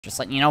Just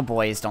letting you know,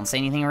 boys, don't say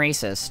anything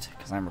racist,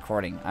 because I'm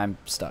recording. I'm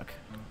stuck.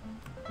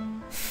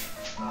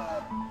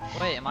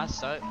 Wait, am I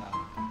stuck?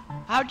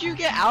 How'd you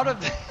get out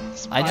of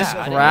this? I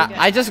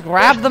just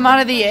grabbed them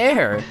out of the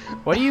air.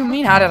 What do you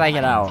mean, how did I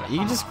get out?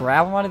 You just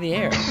grab them out of the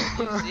air. Did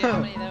you see how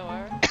many there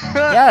were?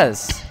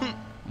 Yes. Oh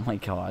my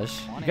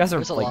gosh. You guys are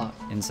There's a like lot.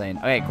 insane.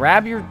 Okay,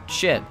 grab your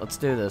shit. Let's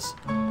do this.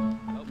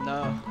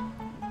 No.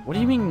 What do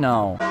you mean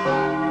no?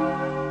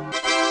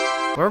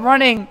 We're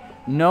running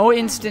no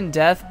instant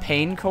death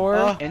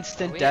Panicore.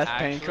 Instant death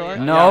Panicore?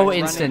 No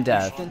instant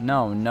death.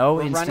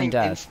 No instant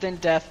death. Instant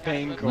death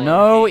Panicore.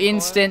 No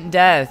instant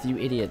death, you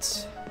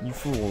idiots. You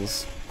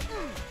fools.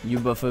 You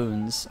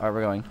buffoons. Alright,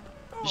 we're going.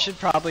 You should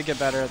probably get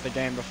better at the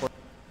game before.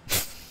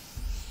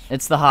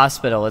 It's the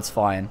hospital, it's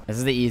fine. This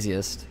is the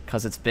easiest,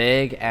 because it's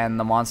big and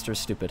the monster's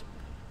stupid.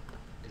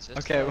 Is this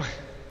Okay.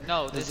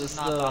 No, this is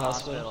not the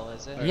hospital,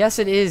 is it? Yes,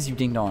 it is, you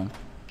ding dong.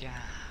 God,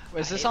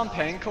 Was this on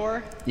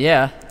Panicore?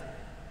 Yeah.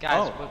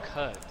 Guys, Oh. we're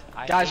cooked.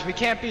 Guys, we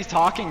can't be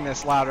talking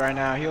this loud right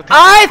now. He'll come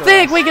I after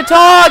think us. we can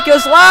talk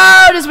as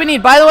loud as we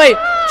need. By the way,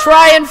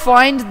 try and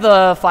find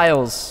the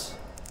files.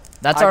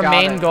 That's I our got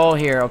main it. goal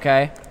here,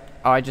 okay?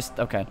 Oh,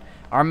 okay.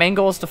 Our main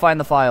goal is to find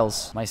the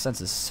files. My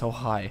sense is so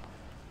high.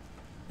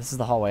 This is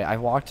the hallway. I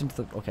walked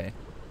into the... Okay.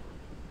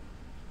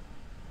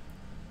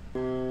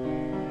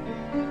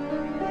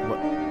 What?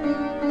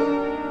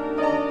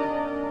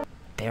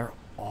 They're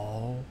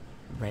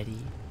already...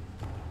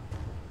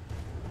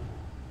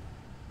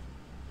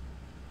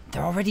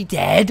 They're already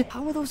dead?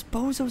 How are those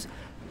bozos...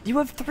 You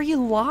have 3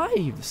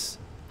 lives.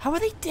 How are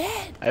they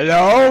dead?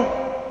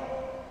 Hello?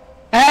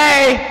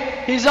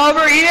 Hey! He's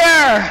over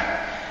here!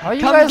 How are you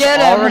Come guys get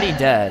him. already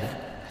dead?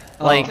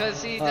 Like...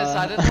 Because he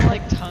decided to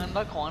like turn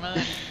the corner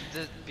and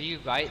just be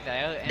right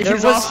there. And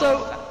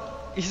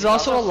He's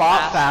also a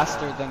lot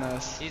faster than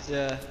us. He's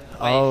yeah. way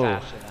Oh.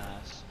 faster than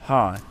us.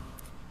 Huh.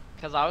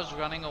 Because I was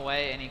running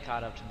away and he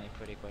caught up to me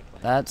pretty quickly.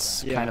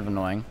 That's Yeah. kind of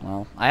annoying.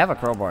 Well, I have a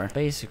crowbar.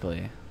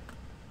 Basically,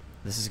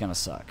 this is gonna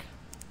suck.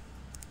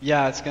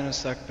 Yeah, it's gonna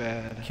suck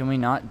bad. Can we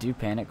not do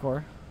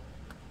Panicore?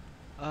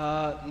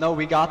 No,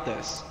 we got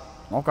this.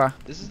 Okay.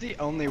 This is the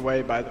only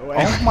way, by the way.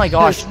 Oh my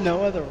gosh. There's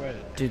no other way.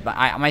 Dude,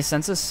 my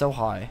sense is so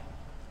high.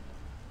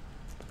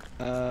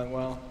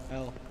 Well,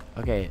 hell.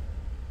 Okay.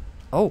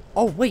 Oh,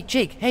 wait,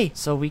 Jake, hey.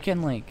 So we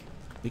can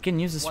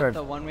use this What, for...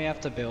 the one we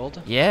have to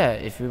build? Yeah,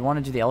 if we want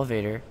to do the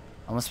elevator.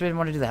 Unless we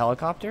want to do the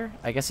helicopter.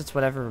 I guess it's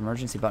whatever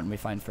emergency button we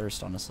find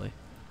first, honestly.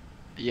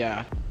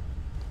 Yeah,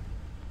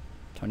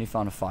 Tony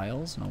found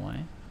files? No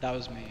way. that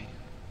was me.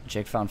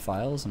 Jake found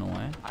files? No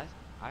way.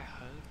 I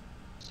heard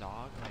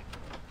dog like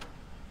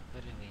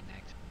literally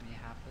next to me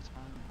half the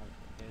time. And, like,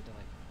 scared to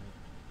like move.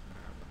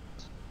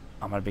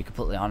 I'm gonna be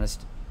completely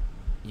honest.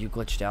 You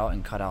glitched out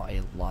and cut out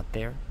a lot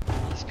there.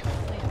 He's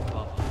currently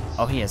above us.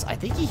 Oh, he is. I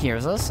think he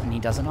hears us, and he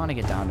doesn't want to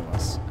get down to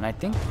us. And I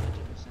think 100%.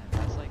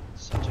 That's like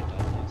such a W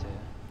too.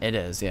 it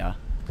is, yeah.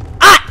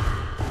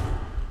 Ah!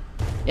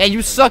 Yeah,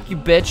 you suck, you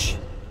bitch.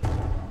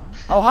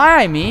 Oh,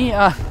 hi, me.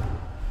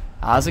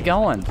 How's it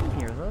going? He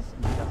hears us,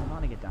 and he doesn't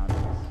want to get down to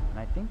us. And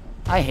I think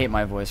I hate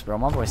my voice, bro.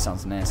 My voice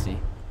sounds nasty.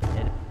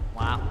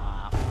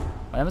 Wow.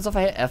 What happens if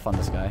I hit F on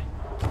this guy?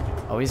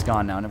 Oh, he's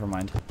gone now. Never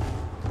mind.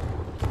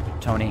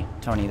 Tony,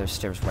 there's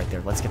stairs right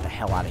there. Let's get the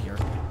hell out of here.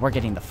 We're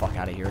getting the fuck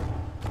out of here.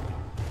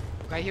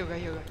 Right here.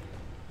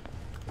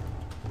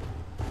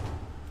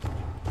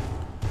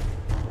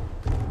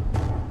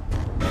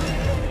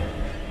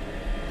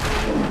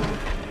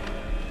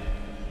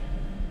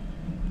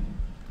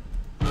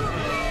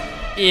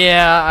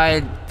 Yeah,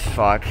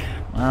 fuck.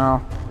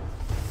 Well,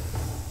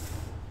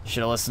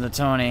 should have listened to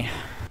Tony.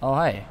 Oh,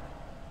 hi.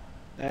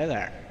 Hey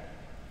there.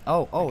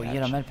 Oh, you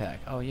get a med pack.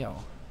 Oh, yo.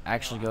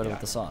 Actually go to with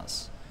the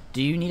sauce.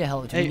 Do you need a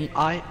heli? Hey,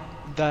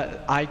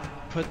 I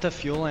put the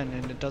fuel in,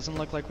 and it doesn't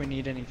look like we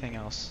need anything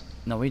else.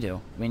 No, we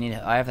do. We need.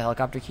 I have the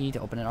helicopter key to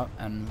open it up,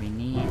 and we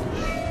need.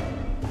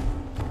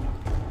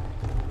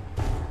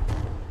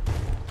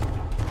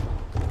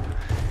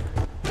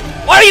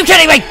 What are you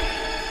kidding me?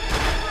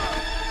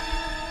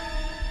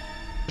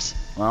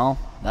 Well,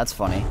 that's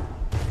funny.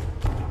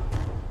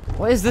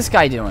 What is this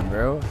guy doing,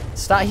 bro?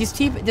 Stop! He's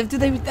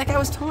that guy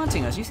was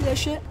taunting us. You see that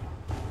shit?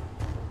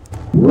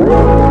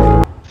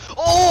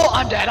 Oh,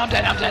 I'm dead.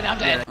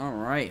 All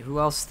right. Who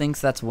else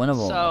thinks that's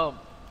winnable? So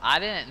I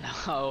didn't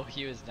know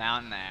he was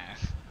down there.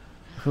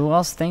 Who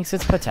else thinks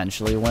it's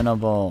potentially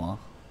winnable?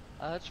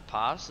 It's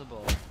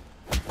possible.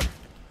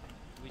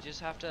 We just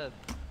have to.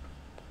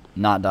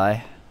 Not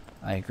die.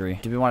 I agree.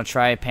 Do we want to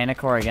try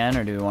Panicore again,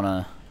 or do we want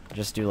to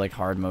just do like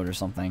hard mode or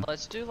something?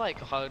 Let's do like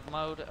hard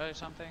mode or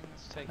something.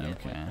 Let's take it with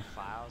Okay. the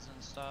files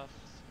and stuff.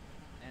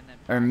 And then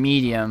Or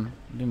medium.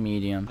 Do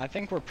medium. I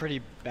think we're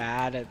pretty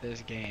bad at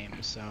this game,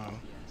 so.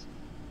 Yes.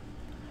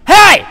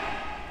 Hey!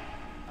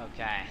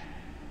 Okay.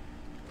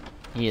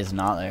 He is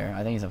not there.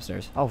 I think he's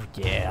upstairs. Oh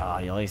yeah,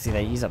 you see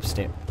that? He's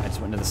upstairs. I just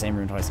went into the same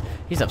room twice.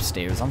 He's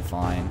upstairs. I'm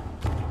fine.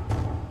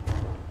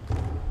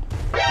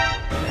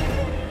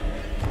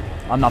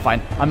 I'm not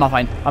fine. I'm not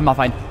fine. I'm not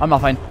fine. I'm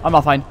not fine. I'm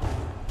not fine.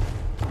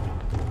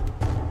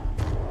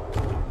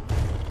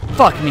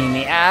 Fuck me in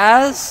the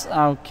ass.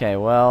 Okay,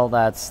 well,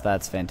 that's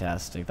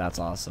fantastic. That's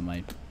awesome.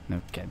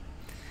 Okay.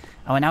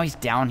 Oh, and now he's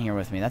down here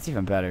with me. That's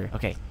even better.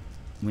 Okay,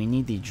 we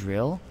need the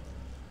drill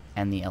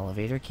and the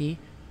elevator key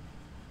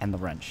and the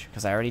wrench,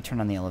 because I already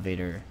turned on the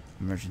elevator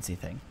emergency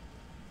thing.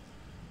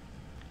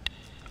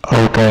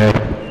 Okay.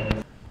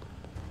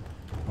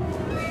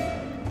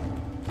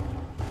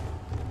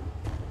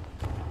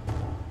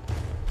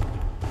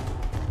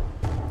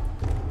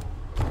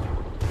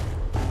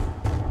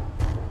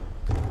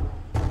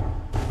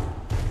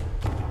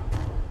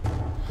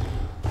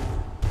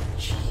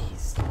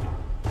 Jeez.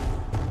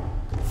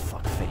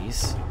 Fuck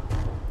face.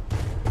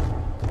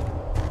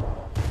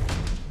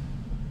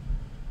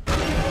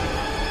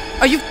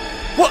 Are you?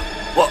 What?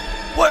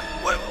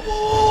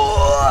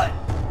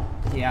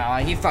 Yeah,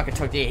 he fucking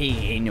took the.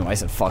 He knew I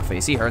said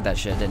fuckface. He heard that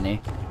shit, didn't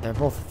he? They're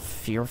both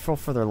fearful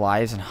for their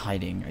lives and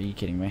hiding. Are you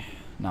kidding me?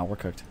 No, we're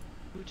cooked.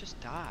 Who just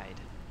died?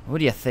 What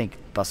do you think,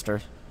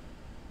 Buster?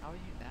 How are you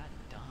that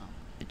dumb?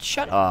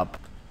 Shut up.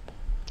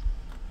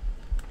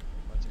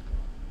 What's it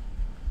called?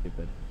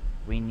 Stupid.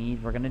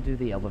 We're gonna do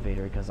the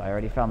elevator because I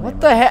already found the.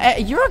 What the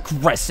heck? You're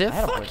aggressive.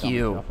 Fuck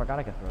you. I forgot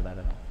I could throw that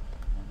in.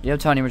 Yo,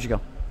 Tony, where'd you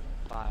go?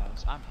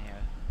 Files. I'm here.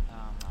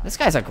 This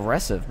guy's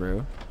aggressive,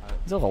 bro.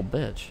 He's a little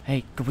bitch.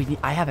 Hey,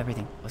 I have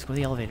everything. Let's go to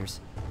the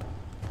elevators.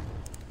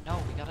 No,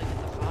 we gotta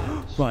get the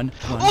files. Run.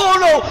 Oh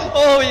no!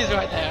 Oh, he's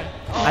right there.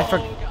 Oh, I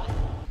forgot. God.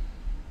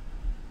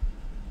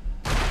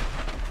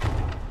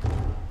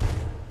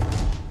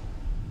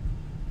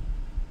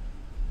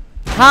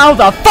 How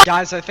the fuck?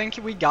 Guys, I think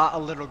we got a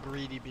little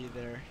greedy bee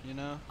there, you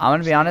know? I'm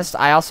gonna be honest.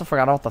 I also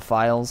forgot about the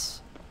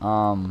files.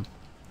 So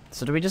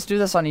do we just do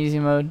this on easy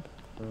mode?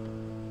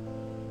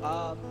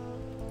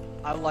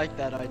 I like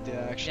that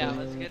idea, actually. Yeah,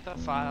 let's get the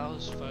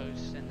files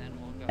first, and then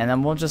we'll go. And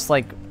then we'll just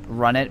like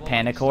run it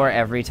Panicore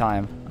every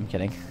time. I'm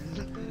kidding.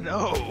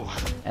 No.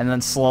 And then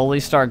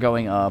slowly start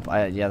going up.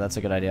 Yeah, that's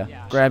a good idea.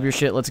 Yeah. Grab your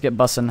shit. Let's get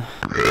bussin'.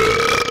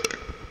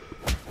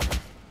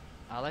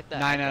 I like that.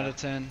 9 out of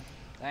 10.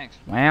 Thanks.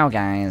 Wow,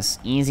 guys,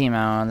 easy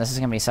mode. This is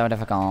gonna be so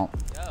difficult.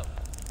 Yo.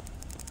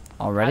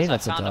 Already,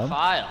 Guys, that's a I found dub. a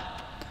file.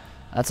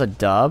 That's a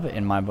dub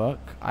in my book.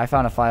 I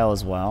found a file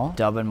as well.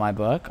 Dub in my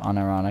book,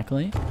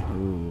 unironically.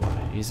 Ooh,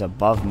 he's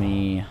above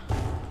me.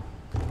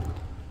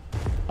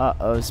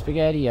 Uh-oh,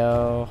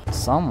 Spaghetti-O.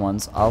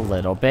 Someone's a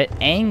little bit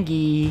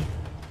angry.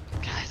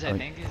 Guys, I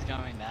think he's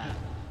going down.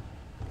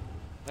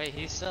 Wait,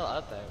 he's still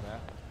up there, bro.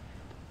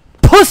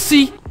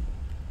 Pussy!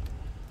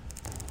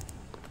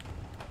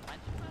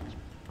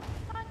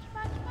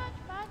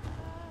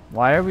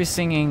 Why are we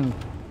singing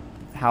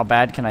How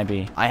Bad Can I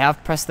Be? I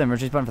have pressed the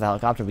emergency button for the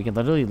helicopter. We can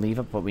literally leave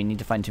it, but we need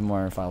to find 2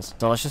 more files.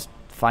 So let's just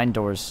find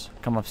doors.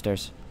 Come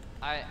upstairs.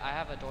 I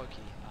have a door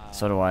key.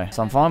 So do I.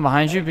 So I'm falling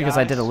behind you because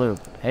I did a loop.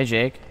 Hey,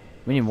 Jake.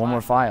 We need 1 more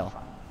file.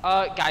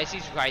 Guys,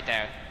 he's right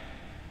there.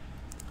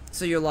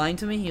 So you're lying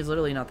to me? He's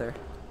literally not there.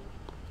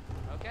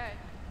 Okay.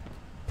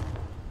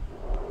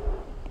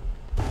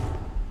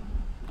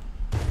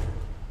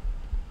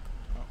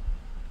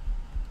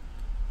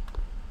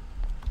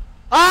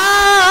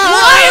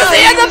 Why is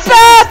he in the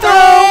bathroom?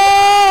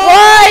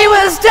 Why he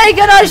was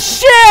taking a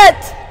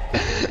shit?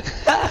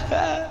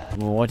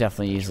 We'll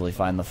definitely easily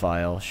find the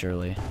file,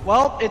 surely.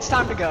 Well, it's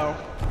time to go.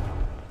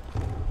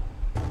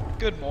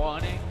 Good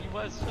morning,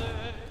 USA.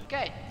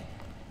 Okay.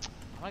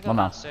 I'm gonna go Well,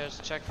 no. downstairs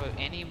to check for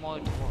any more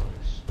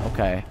doors.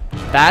 Okay.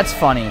 That's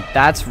funny.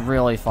 That's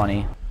really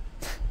funny.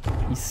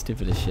 He's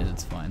stupid as shit,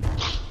 it's fine.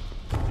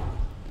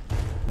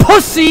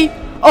 Pussy!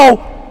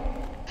 Oh!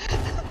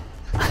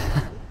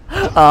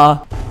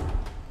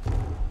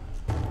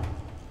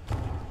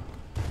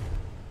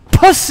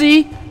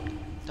 Pussy!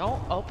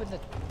 Don't open the.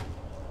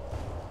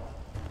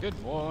 Good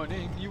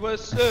morning,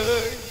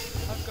 USA.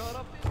 I've got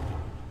up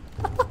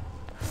in.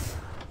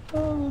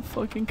 Oh,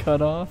 fucking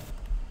cut off.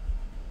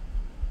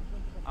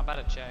 I'm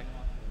about to check.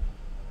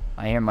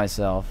 I hear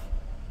myself.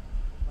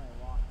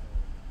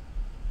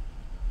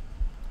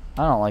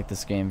 I don't like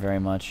this game very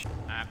much.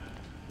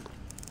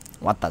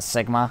 What the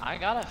Sigma? I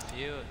got a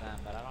few of them,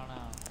 but I don't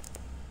know.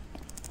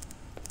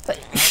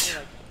 Maybe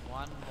like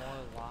one more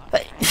lock.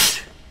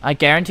 I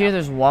guarantee you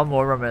there's 1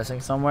 more we're missing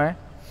somewhere.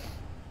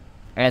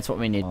 And it's what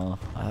we need.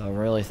 I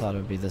really thought it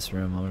would be this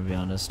room, I'm gonna be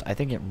honest. I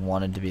think it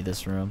wanted to be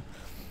this room.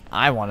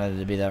 I wanted it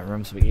to be that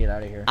room, so we can get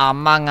out of here.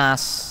 Among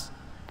Us.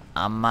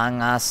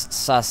 Among Us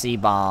sussy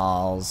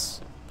balls.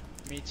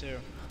 Me too.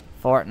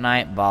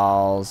 Fortnite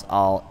balls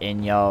all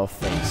in your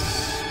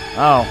face.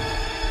 Oh.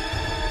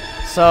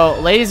 So,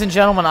 ladies and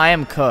gentlemen, I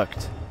am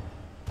cooked.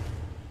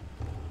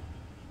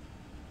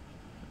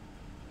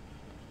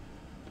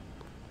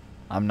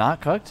 I'm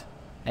not cooked?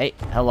 Hey,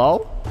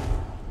 hello?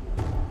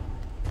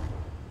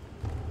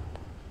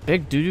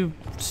 Big doo-doo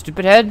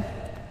stupid head?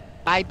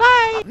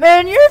 Bye-bye.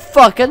 Man, you're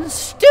fucking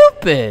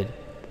stupid!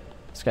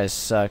 This guy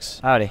sucks.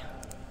 Howdy.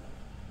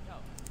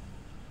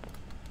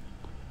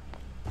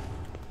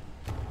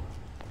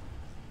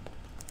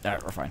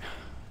 Alright, we're fine.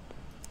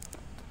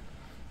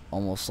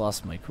 Almost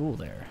lost my cool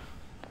there.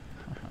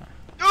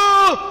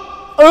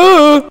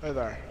 Hey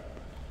there.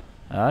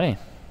 Howdy.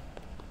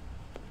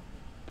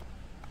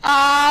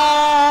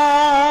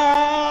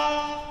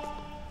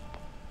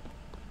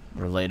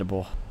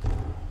 Relatable.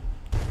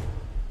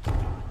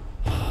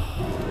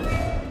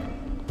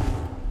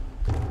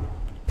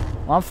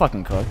 Well, I'm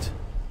fucking cooked.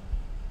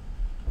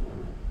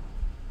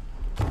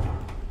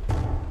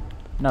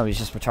 No, he's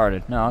just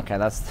retarded. No, okay,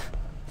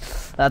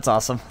 that's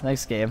awesome.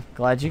 Thanks, game.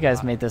 Glad you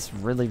guys made this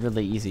really,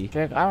 really easy.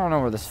 Jake, I don't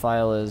know where this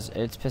file is.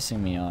 It's pissing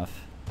me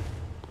off.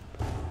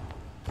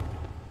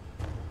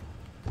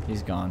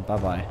 He's gone.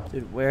 Bye-bye.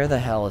 Dude, where the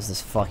hell is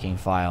this fucking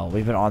file?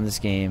 We've been on this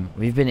game.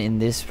 We've been in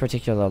this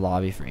particular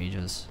lobby for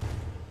ages.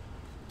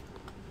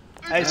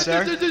 Hey,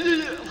 sir.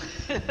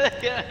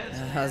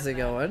 How's it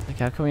going? Like,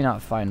 how can we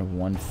not find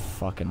one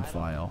fucking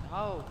file?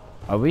 Oh.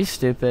 Are we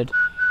stupid?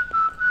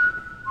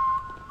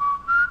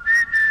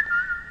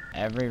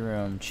 Every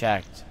room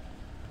checked.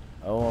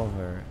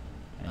 Over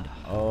and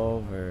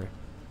over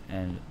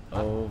and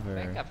over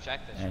I think I've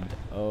checked this and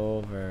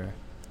over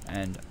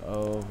and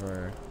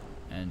over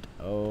and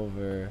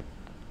over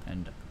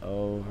and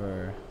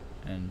over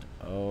and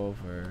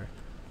over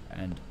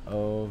and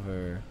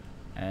over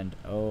and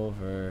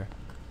over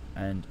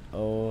and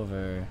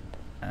over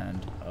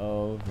and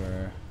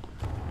over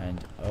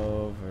and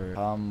over.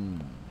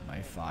 Come,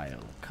 my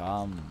file,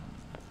 come.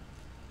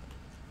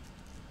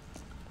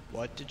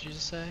 What did you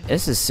say?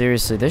 This is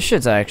seriously, this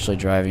shit's actually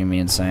driving me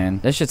insane.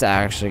 This shit's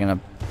actually gonna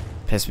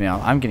piss me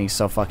off. I'm getting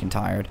so fucking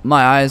tired.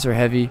 My eyes are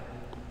heavy.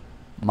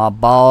 My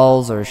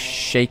balls are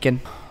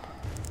shaking.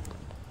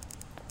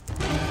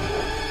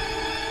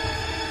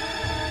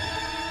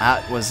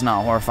 That was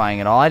not horrifying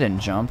at all. I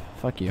didn't jump.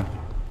 Fuck you.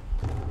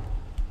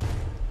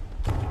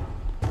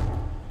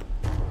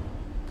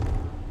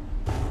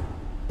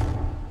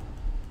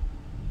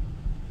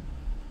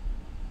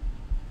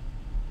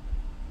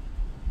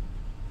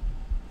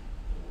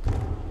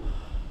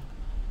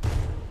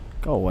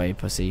 Go away,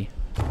 pussy.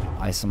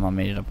 I somehow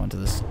made it up onto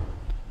this.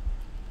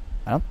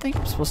 I don't think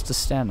I'm supposed to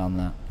stand on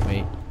that.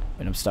 Wait,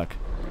 I'm stuck.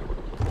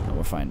 No,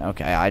 we're fine.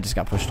 Okay, I just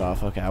got pushed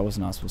off. Okay, I was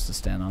not supposed to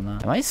stand on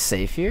that. Am I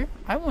safe here?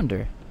 I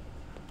wonder.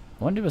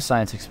 I want to do a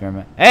science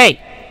experiment. Hey!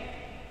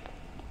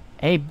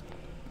 Hey,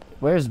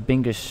 where's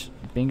Bingus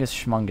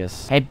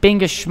Schmungus? Hey,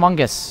 Bingus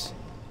Schmungus!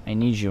 I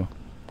need you.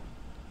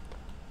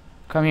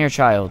 Come here,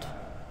 child.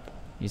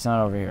 He's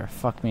not over here.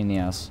 Fuck me in the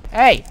ass.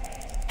 Hey!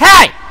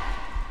 Hey!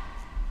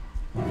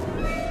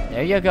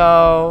 There you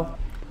go.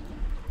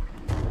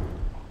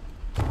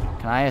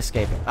 Can I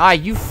escape it? Ah,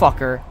 you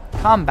fucker.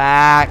 Come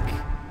back.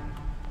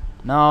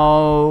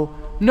 No.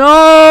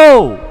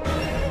 No!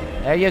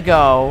 There you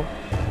go.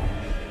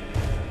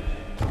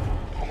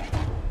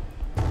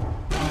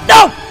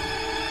 No!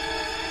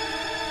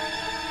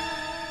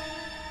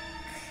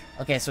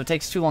 Okay, so it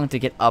takes too long to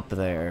get up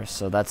there,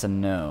 so that's a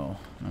no.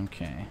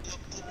 Okay.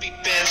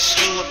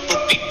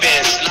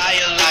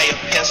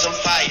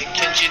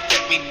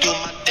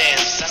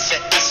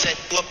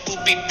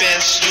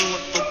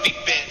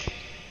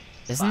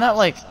 Isn't that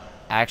like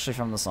actually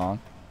from the song?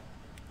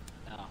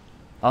 No.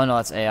 Oh no,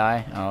 that's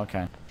AI. Oh,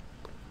 okay.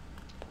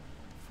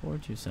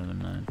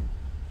 4279.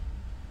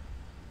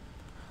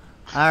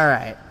 All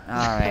right.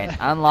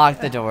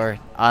 Unlock the door.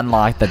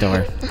 Unlock the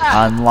door.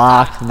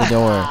 Unlock the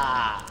door.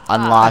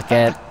 Unlock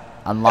it.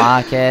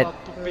 Unlock it.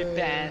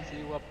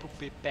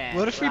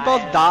 What if we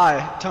both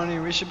die? Tony,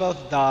 we should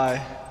both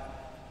die.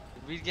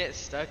 We get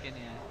stuck in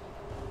here.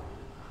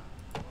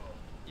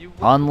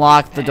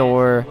 Unlock the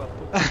door.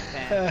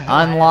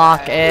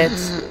 Unlock it.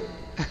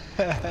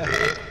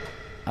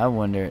 I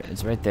wonder,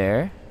 it's right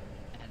there.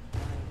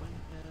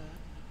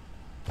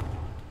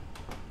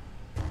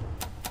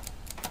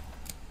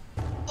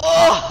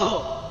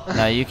 Oh!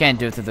 No, you can't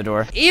do it through the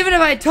door. Even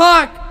if I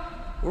talk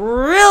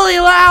really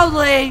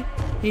loudly,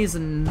 he's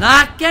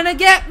not gonna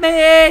get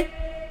me.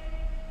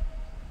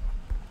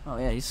 Oh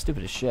yeah, he's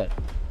stupid as shit.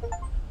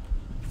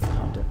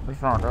 Found it. We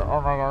found it.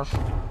 Oh my gosh.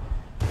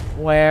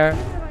 Where?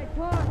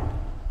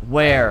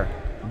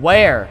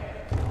 Where?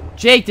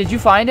 Jake, did you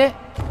find it?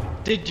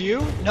 Did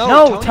you? No.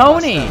 No,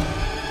 Tony.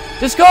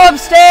 Just go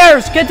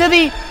upstairs. Get to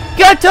the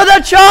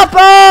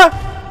chopper.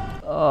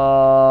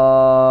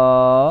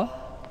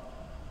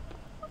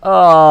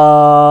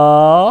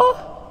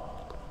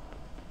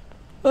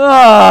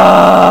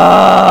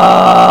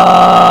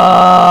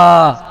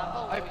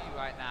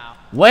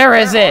 Where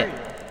is it?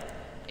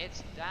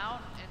 It's down,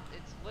 and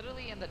it's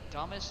literally in the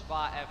dumbest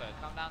spot ever.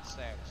 Come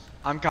downstairs.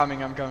 I'm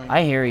coming.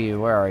 I hear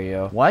you. Where are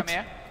you? What? Come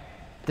here.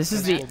 This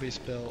is This the. will be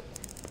spilt.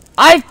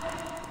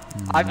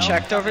 I've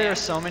checked over here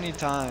so many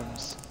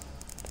times.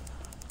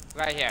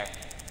 Right here.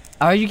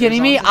 Are you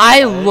kidding There's me? only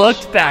I one.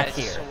 looked back I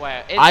here.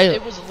 swear.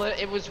 It was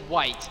white. It was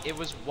white. It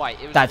was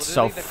That's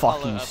so literally the color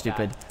fucking of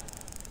stupid. that.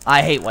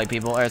 I hate white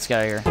people. Alright, let's get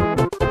out of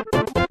here.